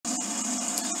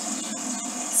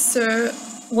So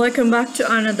welcome back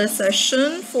to another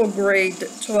session for grade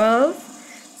 12.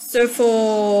 So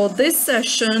for this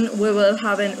session, we will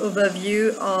have an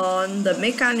overview on the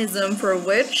mechanism for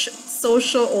which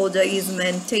social order is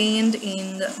maintained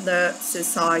in the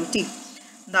society.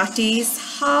 That is,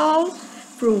 how,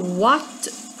 through what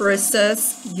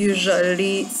process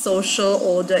usually social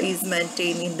order is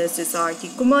maintained in the society.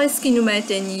 Comment est-ce qu'il nous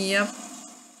maintenir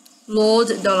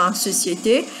l'ordre dans la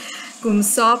société? Comme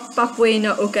ça, pas pour y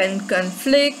avoir aucun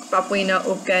conflit, pas pour y avoir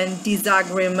aucun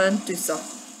disagreement, tout ça.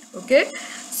 Okay?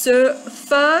 So,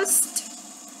 first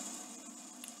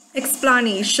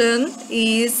explanation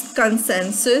is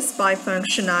consensus by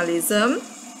functionalism.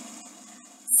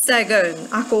 Second,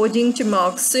 according to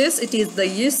Marxists, it is the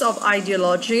use of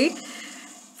ideology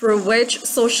through which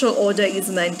social order is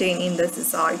maintained in the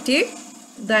society.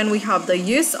 Then we have the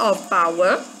use of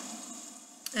power,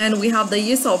 and we have the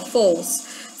use of force.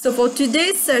 So for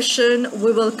today's session,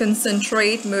 we will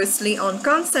concentrate mostly on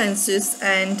consensus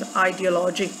and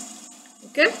ideology.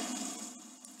 Okay?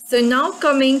 So now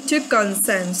coming to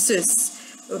consensus.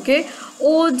 Okay?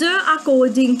 Order,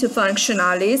 according to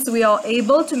functionalists, we are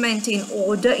able to maintain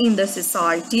order in the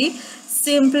society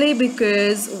simply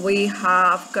because we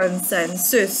have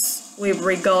consensus with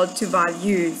regard to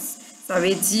values. Ça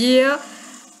veut dire,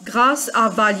 grâce à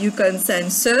value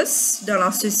consensus dans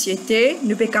la société,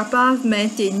 nous sommes capables de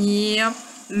maintenir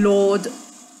l'ordre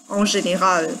en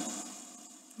général.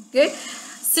 Okay?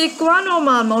 C'est quoi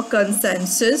normalement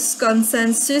consensus?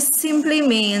 Consensus simply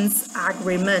means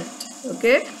agreement.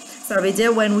 Okay? Ça veut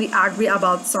dire when we agree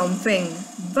about something.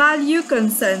 Value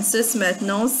consensus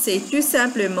maintenant, c'est tout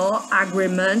simplement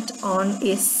agreement on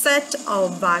a set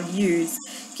of values.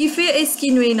 Qui fait est-ce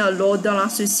qu'il y a l'ordre dans la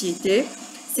société?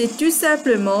 C'est tout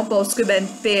simplement parce que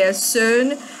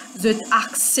personne veut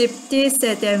accepter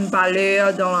certaines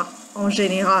valeurs en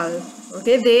général.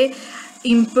 Okay? They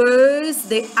impose,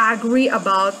 they agree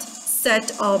about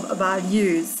set of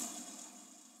values.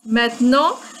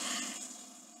 Maintenant,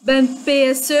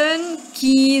 personnes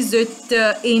qui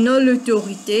ont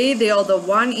l'autorité, they are the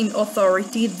one in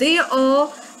authority, they are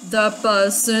the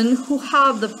person who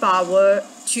have the power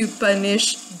to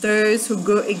punish those who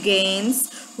go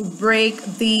against, who break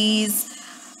these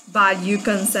value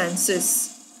consensus.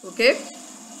 Okay?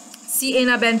 Si il y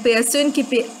a une personne qui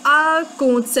peut aller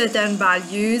contre certaines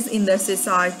values in the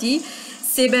society,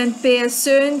 c'est une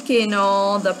personne qui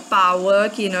a the power,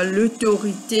 qui a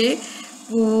l'autorité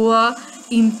pour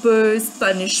impose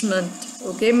punishment.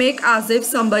 Okay? Make as if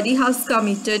somebody has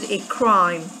committed a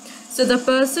crime. So the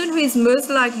person who is most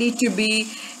likely to be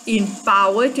in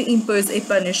power to impose a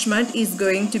punishment is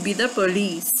going to be the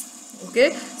police.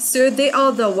 Okay, so they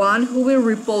are the one who will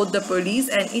report the police,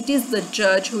 and it is the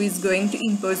judge who is going to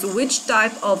impose which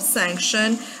type of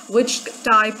sanction, which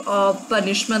type of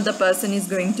punishment the person is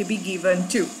going to be given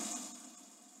to.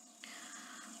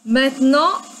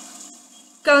 Maintenant,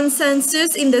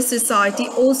 consensus in the society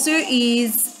also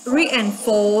is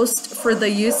reinforced for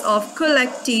the use of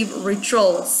collective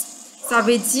rituals. Ça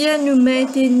veut dire nous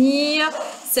maintenir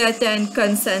certain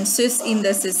consensus in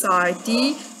the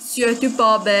society, surtout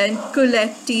par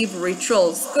collective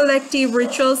rituals. Collective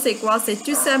rituals, c'est quoi? C'est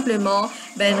tout simplement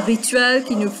rituel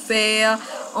qui nous fait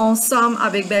ensemble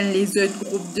avec les autres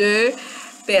groupes de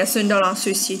personnes dans la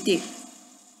société.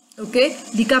 Ok?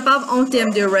 Il est capable en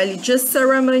termes de religious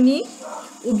ceremony,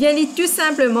 ou bien il est tout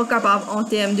simplement capable en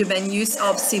termes de use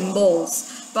of symbols.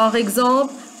 Par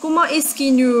exemple, comment est-ce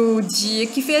qu'il nous dit,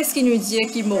 qui fait est-ce qu'il nous dit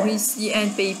que Maurice est un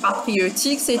pays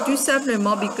patriotique? C'est tout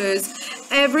simplement because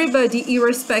everybody,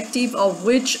 irrespective of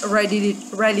which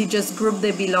religious group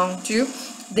they belong to,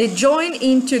 they join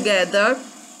in together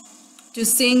to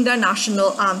sing the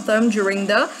national anthem during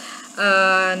the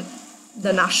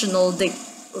National Day.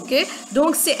 Okay?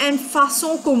 Donc, c'est une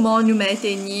façon comment nous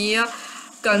maintenir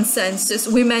consensus.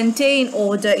 We maintain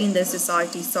order in the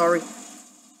society, sorry.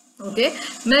 Okay?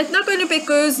 Maintenant que nous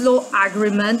faisons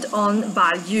l'agreement on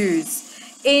values.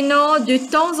 Et non, de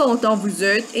temps en temps, vous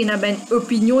êtes, et n'a une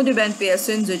opinion de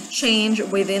personnes de change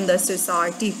within the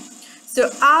society. So,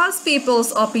 as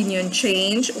people's opinion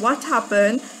change, what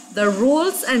happens? The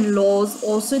rules and laws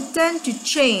also tend to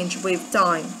change with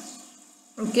time.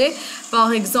 Okay?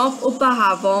 Par exemple,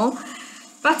 auparavant,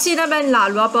 pas la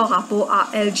loi par rapport à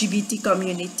LGBT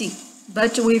community.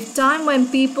 But with time, when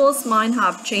people's mind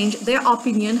have changed, their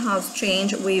opinion has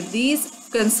changed with these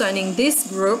concerning this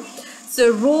group.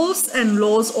 So rules and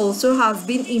laws also have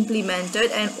been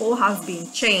implemented and all have been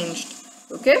changed.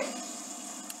 Okay?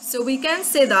 So we can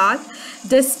say that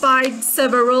despite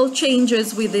several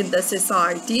changes within the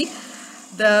society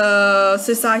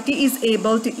is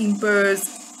able to impose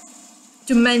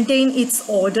to maintain its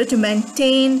order, to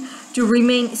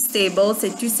remain stable,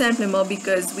 c'est tout simplement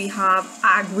because we have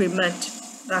agreement.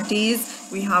 That is,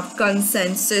 we have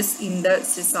consensus in the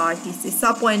society. C'est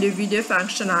ça point de vue de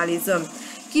functionalism.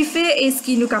 Qui fait est-ce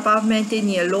qui nous capable de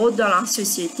maintenir l'ordre dans la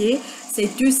société? C'est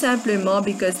tout simplement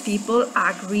because people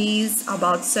agrees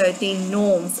about certain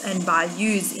norms and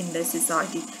values in the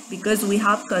society. Because we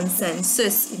have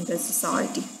consensus in the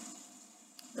society.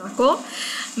 D'accord?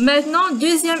 Maintenant,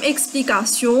 deuxième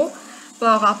explication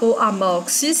par rapport à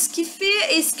Marxisme. Ce qui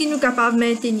fait est-ce qui nous capable de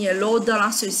maintenir l'ordre dans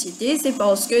la société? C'est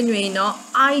parce que nous avons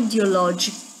une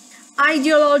idéologie.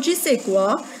 Idéologie, c'est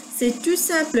quoi? C'est tout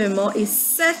simplement a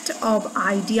set of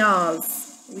ideas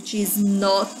which is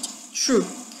not true.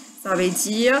 Ça veut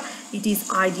dire, it is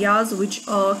ideas which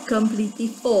are completely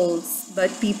false, but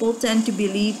people tend to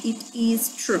believe it is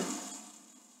true.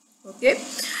 Okay?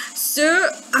 So,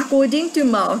 according to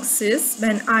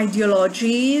Marxism,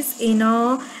 ideologies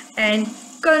are an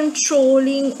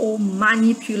controlling or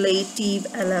manipulative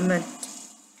element.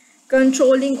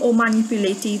 Controlling or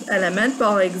manipulative element,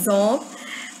 par exemple,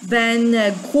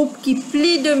 groupe qui est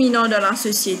plus dominant dans la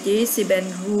société, c'est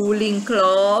ruling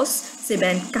class, c'est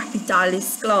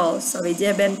capitalist class, ça veut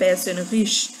dire personne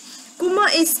riche. Comment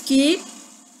est-ce que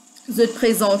je te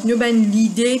présente nous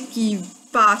l'idée qui n'est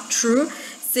pas true?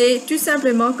 C'est tout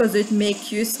simplement que je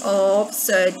make use of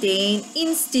certain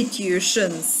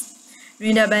institutions.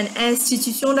 Nous avons une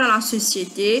institution dans la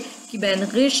société qui est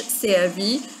riche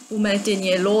servie pour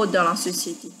maintenir l'ordre dans la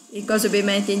société. Et quand je vais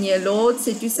maintenir l'ordre,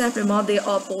 c'est tout simplement they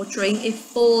are portraying a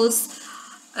false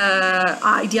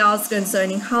ideas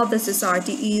concerning how the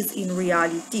society is in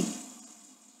reality.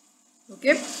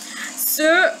 Okay?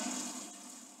 So,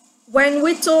 when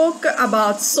we talk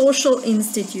about social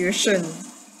institution,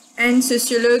 and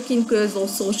sociology includes all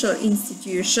social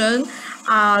institution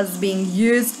as being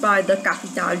used by the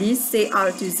capitalists, say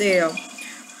Althusser.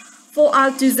 For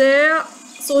Althusser,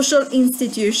 social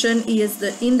institution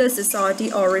in the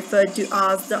society are referred to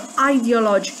as the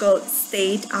ideological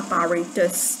state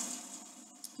apparatus.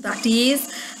 That is,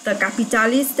 the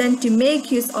capitalists tend to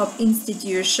make use of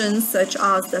institutions such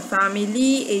as the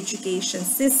family, education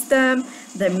system,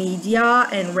 the media,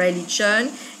 and religion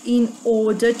in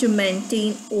order to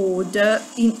maintain order,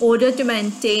 in order to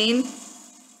maintain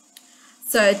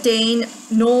certain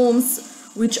norms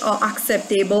which are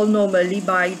acceptable normally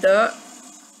by the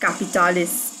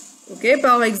capitalists. Ok,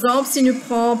 par exemple, si nous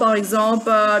prenons par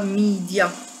exemple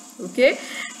media. Okay,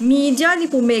 media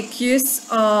pour make use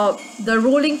of the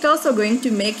ruling class are going to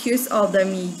make use of the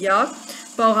media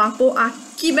par rapport à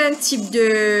qui type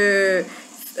de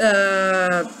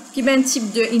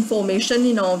information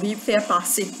ils ont envie de faire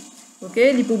passer.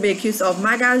 Okay, ils pour make use of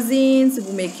magazines, ils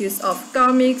pour make use of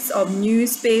comics, of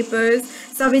newspapers.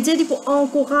 Ça veut dire qu'ils pour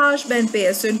encourager ben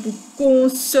personnes pour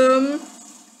consommer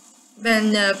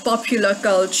popular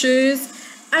cultures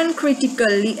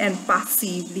uncritically and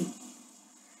passively.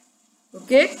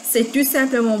 Okay, c'est tout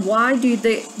simplement why do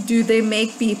they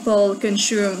make people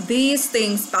consume these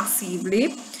things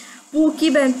passively? Pour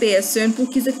qu'ils ben personne, pour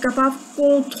qu'ils soient capables de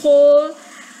contrôler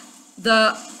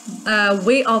the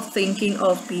way of thinking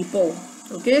of people.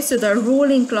 Okay, so the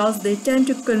ruling class, they tend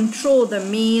to control the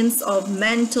means of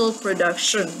mental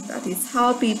production. That is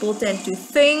how people tend to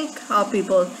think, how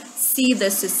people see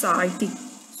the society.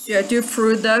 Surtout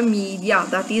through the media,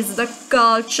 that is the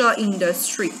culture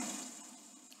industry.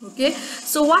 Okay,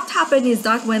 so what happens is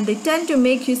that when they tend to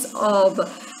make use of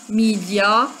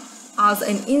media as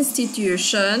an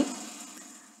institution,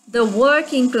 the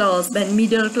working class,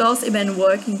 middle class et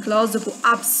working class, pour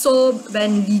absorber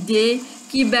l'idée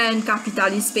qui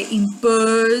capitaliste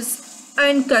impose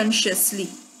unconsciously.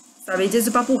 Ça veut dire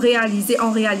c'est pas pour réaliser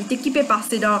en réalité qui peut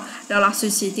passer dans la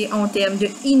société en termes de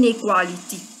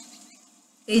inéqualité.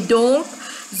 Et donc,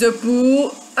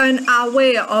 pour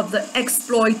unaware of the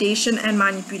exploitation and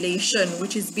manipulation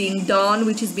which is being done,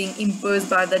 which is being imposed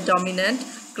by the dominant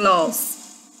class.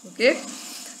 Okay?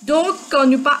 Donc, quand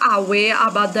nous pas aware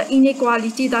about the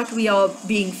inequality that we are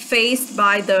being faced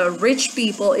by the rich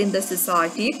people in the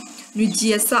society, nous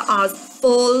disons ça as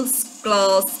false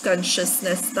class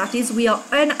consciousness. That is, we are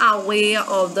unaware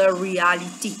of the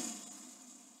reality.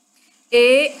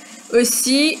 Et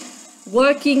aussi,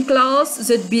 working class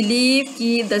that believe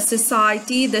that the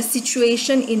society, the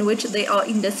situation in which they are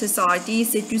in the society,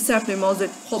 c'est tout simplement their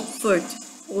propre faute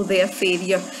or their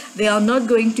failure. They are not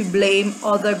going to blame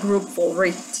other group for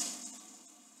it.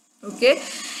 Okay?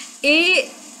 Et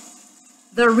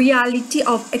the reality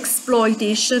of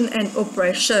exploitation and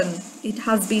oppression, it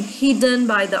has been hidden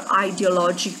by the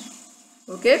ideology.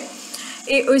 Okay?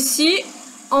 Et aussi,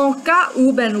 En cas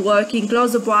où ben working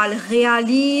class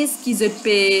réalise qui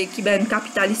ben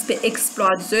capitaliste peut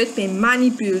exploiter, peut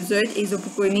manipuler et je peux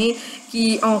connaître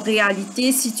qui en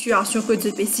réalité situation que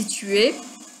tu peux situer,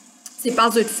 c'est pas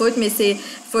votre faute mais c'est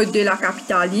faute de la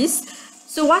capitaliste.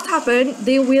 So what happened?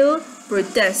 They will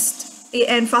protest. Et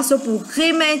une façon pour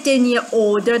maintenir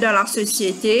ordre dans la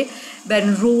société,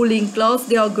 ben ruling class,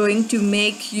 they are going to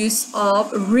make use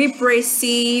of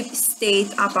repressive state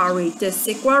apparatus.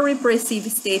 C'est quoi repressive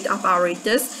state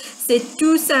apparatus? C'est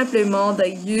tout simplement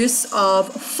the use of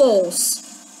force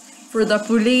for the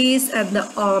police and the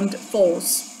armed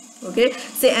force. Okay?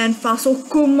 C'est une façon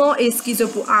comment est-ce qu'ils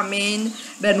peuvent amener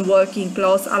ben working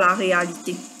class à la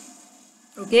réalité.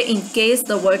 Okay, in case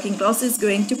the working class is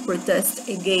going to protest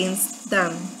against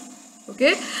them.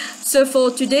 Okay, so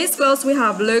for today's class we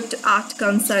have looked at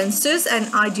consensus and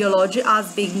ideology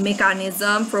as being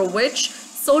mechanism for which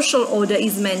social order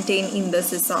is maintained in the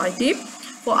society.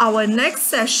 For our next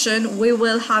session we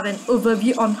will have an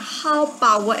overview on how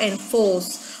power and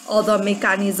force are the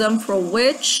mechanism for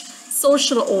which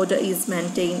social order is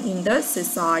maintained in the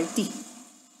society.